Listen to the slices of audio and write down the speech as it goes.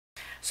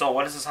So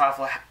what does this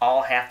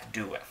all have to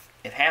do with?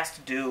 It has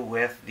to do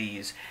with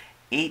these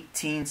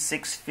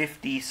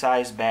 18650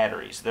 size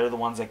batteries. They're the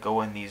ones that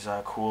go in these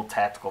cool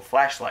tactical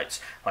flashlights,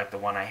 like the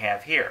one I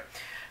have here.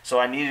 So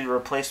I needed a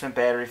replacement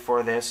battery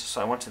for this,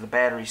 so I went to the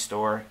battery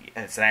store.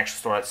 It's an actual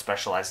store that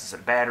specializes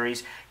in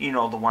batteries. You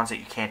know, the ones that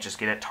you can't just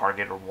get at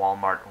Target or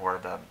Walmart or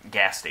the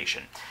gas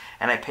station.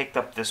 And I picked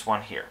up this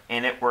one here,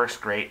 and it works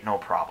great, no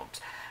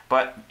problems.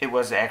 But it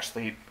was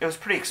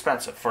pretty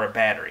expensive for a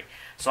battery.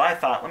 So I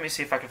thought, let me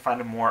see if I can find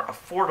a more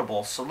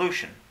affordable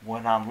solution.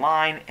 Went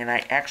online, and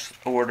I actually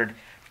ordered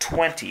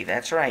 20,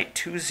 that's right,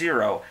 20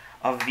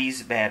 of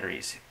these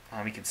batteries.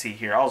 You can see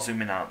here, I'll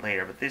zoom in on it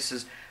later, but this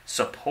is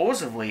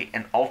supposedly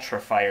an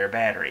Ultrafire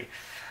battery.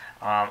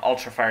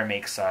 Ultrafire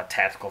makes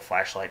tactical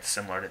flashlights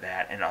similar to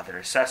that and other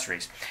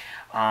accessories.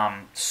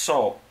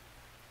 So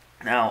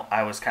now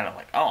I was kind of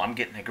like, oh, I'm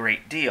getting a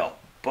great deal.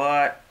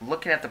 But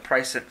looking at the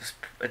price,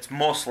 it's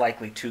most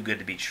likely too good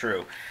to be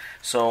true.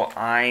 So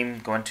I'm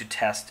going to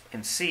test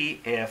and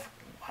see if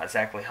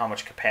exactly how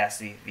much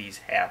capacity these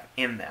have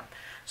in them.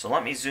 So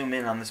let me zoom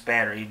in on this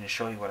battery and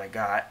show you what I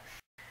got.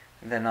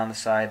 And then on the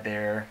side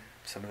there,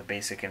 some of the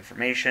basic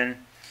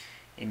information.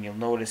 And you'll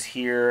notice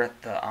here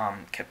the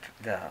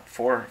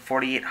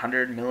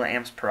 4,800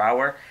 milliamps per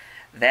hour.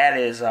 That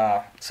is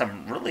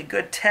some really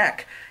good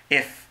tech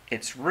if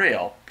it's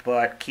real.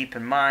 But keep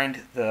in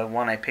mind, the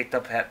one I picked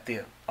up at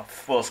the,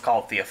 let's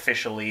call it the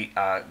officially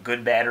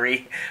good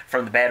battery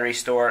from the battery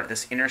store,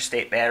 this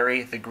Interstate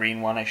battery, the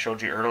green one I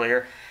showed you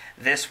earlier,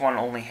 this one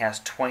only has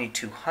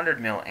 2,200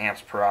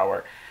 milliamps per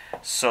hour.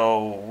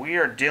 So we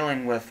are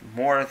dealing with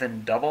more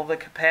than double the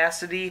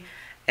capacity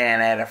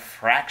and at a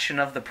fraction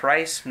of the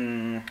price.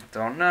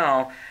 Don't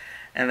know.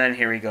 And then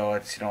here we go.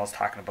 It's, I was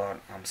talking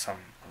about some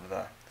of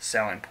the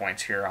selling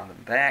points here on the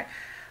back.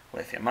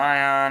 Lithium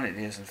ion, it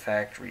is in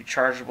fact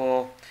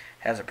rechargeable,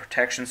 has a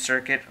protection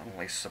circuit,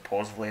 only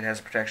supposedly it has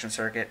a protection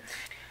circuit.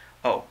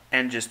 Oh,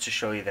 and just to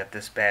show you that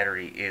this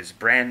battery is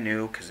brand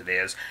new, because it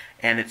is,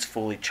 and it's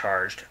fully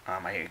charged.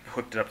 I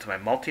hooked it up to my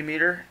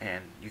multimeter,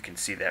 and you can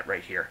see that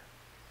right here.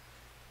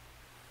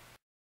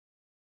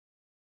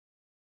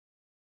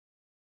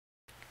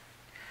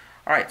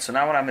 Alright, so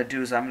now what I'm going to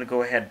do is I'm going to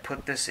go ahead and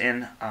put this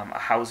in a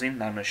housing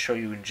that I'm going to show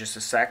you in just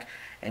a sec,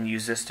 and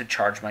use this to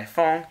charge my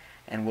phone,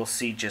 and we'll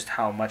see just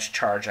how much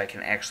charge I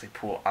can actually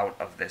pull out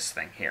of this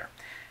thing here.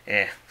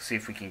 See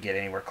if we can get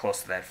anywhere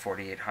close to that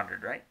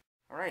 4,800, right?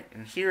 Alright,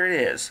 and here it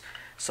is.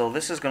 So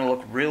this is going to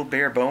look real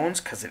bare bones,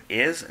 because it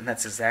is, and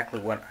that's exactly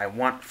what I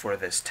want for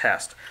this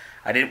test.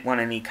 I didn't want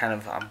any kind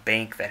of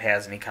bank that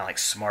has any kind of like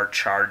smart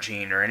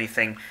charging or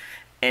anything,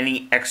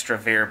 any extra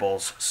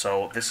variables.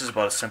 So this is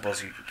about as simple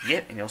as you can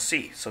get, and you'll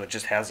see. So it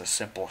just has a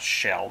simple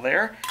shell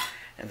there,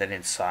 and then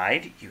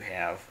inside you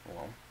have,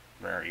 well,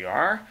 there you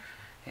are.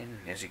 And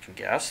as you can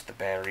guess, the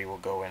battery will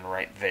go in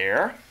right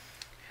there.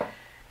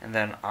 And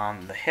then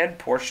on the head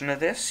portion of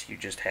this, you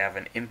just have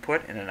an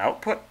input and an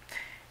output.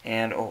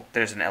 And oh,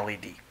 there's an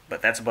LED.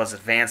 But that's about as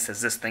advanced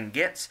as this thing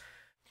gets.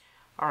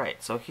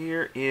 Alright, so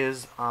here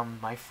is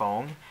my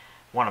phone,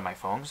 one of my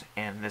phones,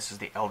 and this is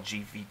the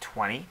LG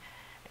V20.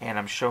 And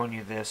I'm showing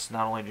you this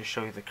not only to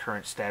show you the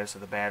current status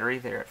of the battery,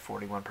 they're at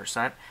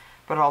 41%,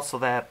 but also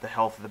that the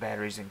health of the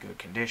battery is in good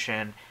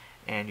condition.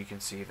 And you can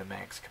see the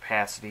max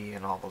capacity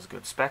and all those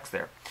good specs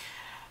there.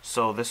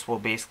 So this will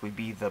basically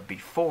be the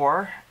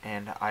before,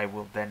 and I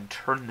will then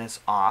turn this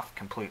off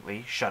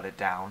completely, shut it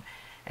down,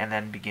 and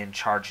then begin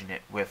charging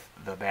it with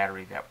the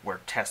battery that we're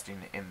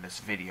testing in this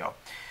video.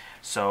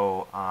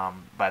 So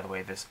by the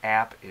way, this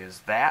app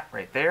is that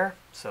right there,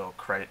 so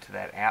credit to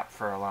that app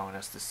for allowing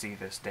us to see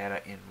this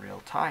data in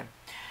real time.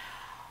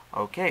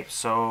 Okay,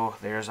 so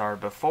there's our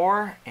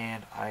before,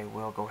 and I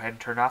will go ahead and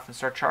turn it off and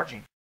start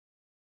charging.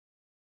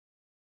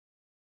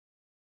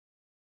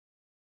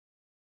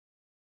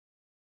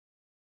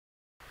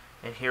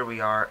 And here we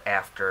are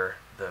after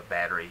the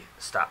battery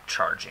stopped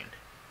charging.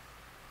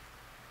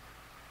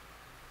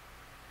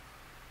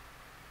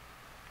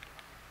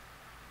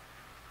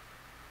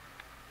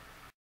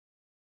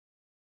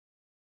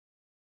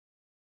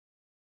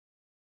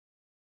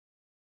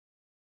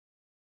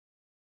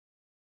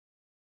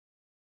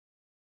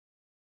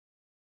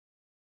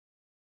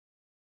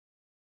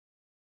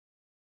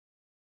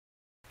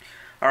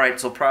 Alright,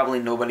 so probably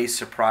nobody's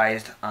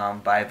surprised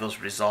by those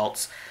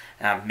results.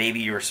 Maybe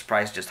you were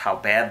surprised just how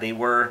bad they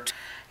were.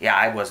 Yeah,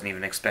 I wasn't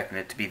even expecting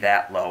it to be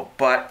that low.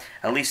 But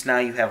at least now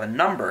you have a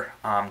number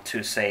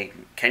to say,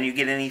 can you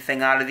get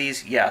anything out of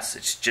these? Yes,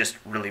 it's just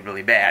really,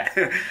 really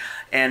bad.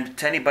 And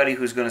to anybody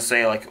who's going to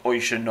say, like, oh, you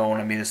should have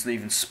known, I mean, it's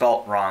even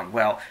spelt wrong.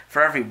 Well,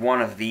 for every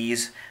one of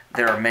these,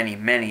 there are many,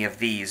 many of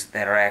these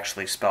that are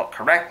actually spelt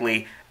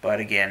correctly. But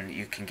again,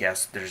 you can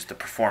guess there's the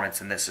performance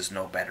in this is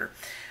no better.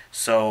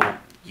 So,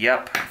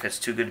 yep, if it's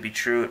too good to be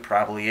true, it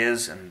probably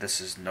is, and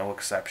this is no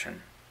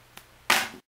exception.